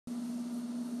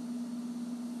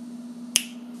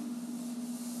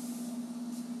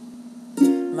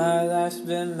My life's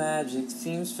been magic,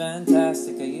 seems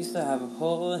fantastic. I used to have a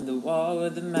hole in the wall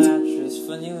with a mattress.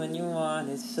 Funny when you want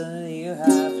it, suddenly you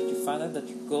have it. You find out that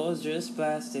your goal's just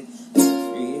plastic.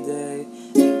 Every day,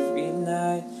 every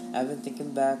night, I've been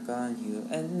thinking back on you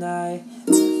and I.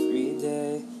 Every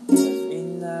day, every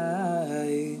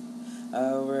night,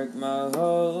 I work my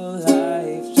whole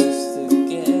life just to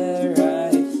get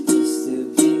right, just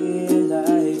to be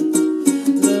alive.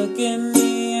 Look at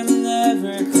me, I'm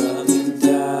never coming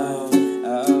down.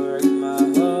 I work my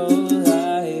whole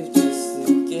life just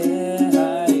to get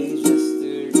high, just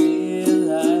to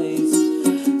realize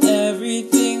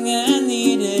everything I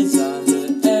need is on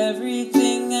the,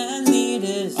 everything I need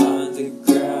is on the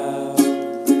ground.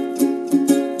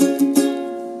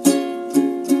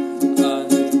 On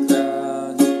the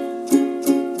ground.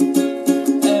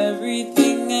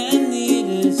 Everything I need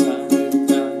is on the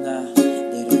ground. Nah,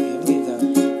 they don't hear me though.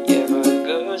 Yeah, what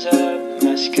goes up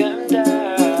must come down.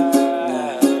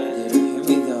 Nah, they don't hear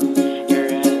me though. You're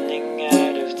running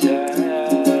out of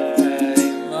time.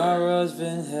 Tomorrow's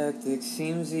been hectic,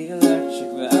 seems electric,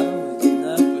 but I've been waking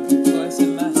up with the voice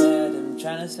in my head. I'm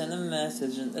trying to send a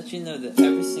message and let you know that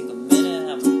every single minute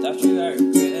I'm without you, I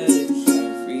regret it.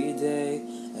 Every day,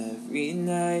 every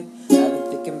night, I've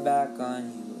been thinking back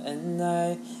on you and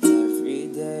I. Every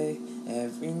day,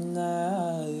 every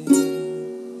night,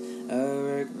 I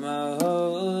work my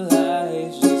whole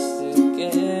life just to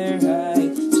get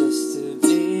right, just to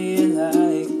be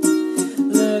alive.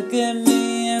 Look at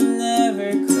me, I'm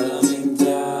never coming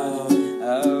down.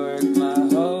 I work my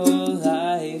whole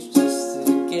life just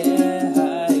to get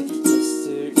high, just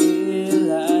to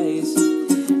realize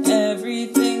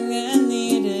everything I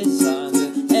need is on the,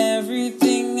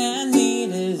 everything I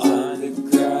need is on the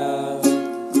ground.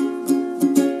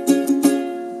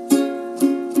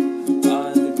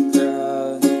 On the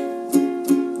ground.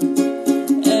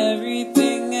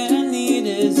 Everything I need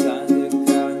is on the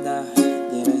ground. Nah,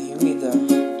 they don't hear me though.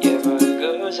 Yeah, what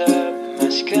goes up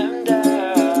must come down.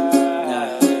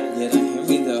 Nah, they don't hear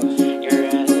me though. You're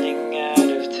running out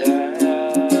of time.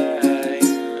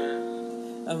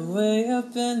 I'm way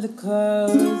up in the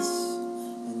clouds,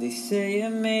 and they say I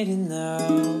made it now,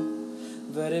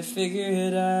 but I figured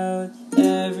it out.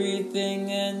 Everything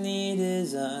I need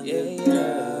is on the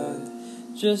ground.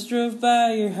 Just drove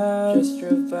by your house,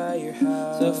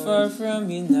 so far from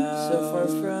you now, but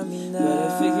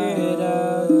I figured it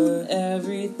out.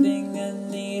 Everything I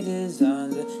need is on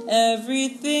the,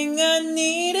 everything I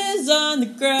need is on the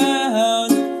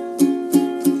ground.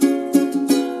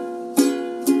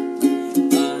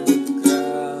 On the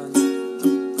ground.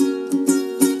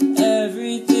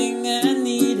 Everything I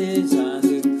need is on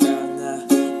the ground. Nah,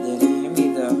 they don't hear me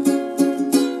though.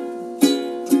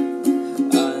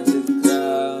 On the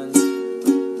ground.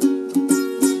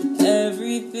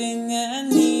 Everything I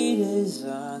need is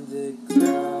on the ground.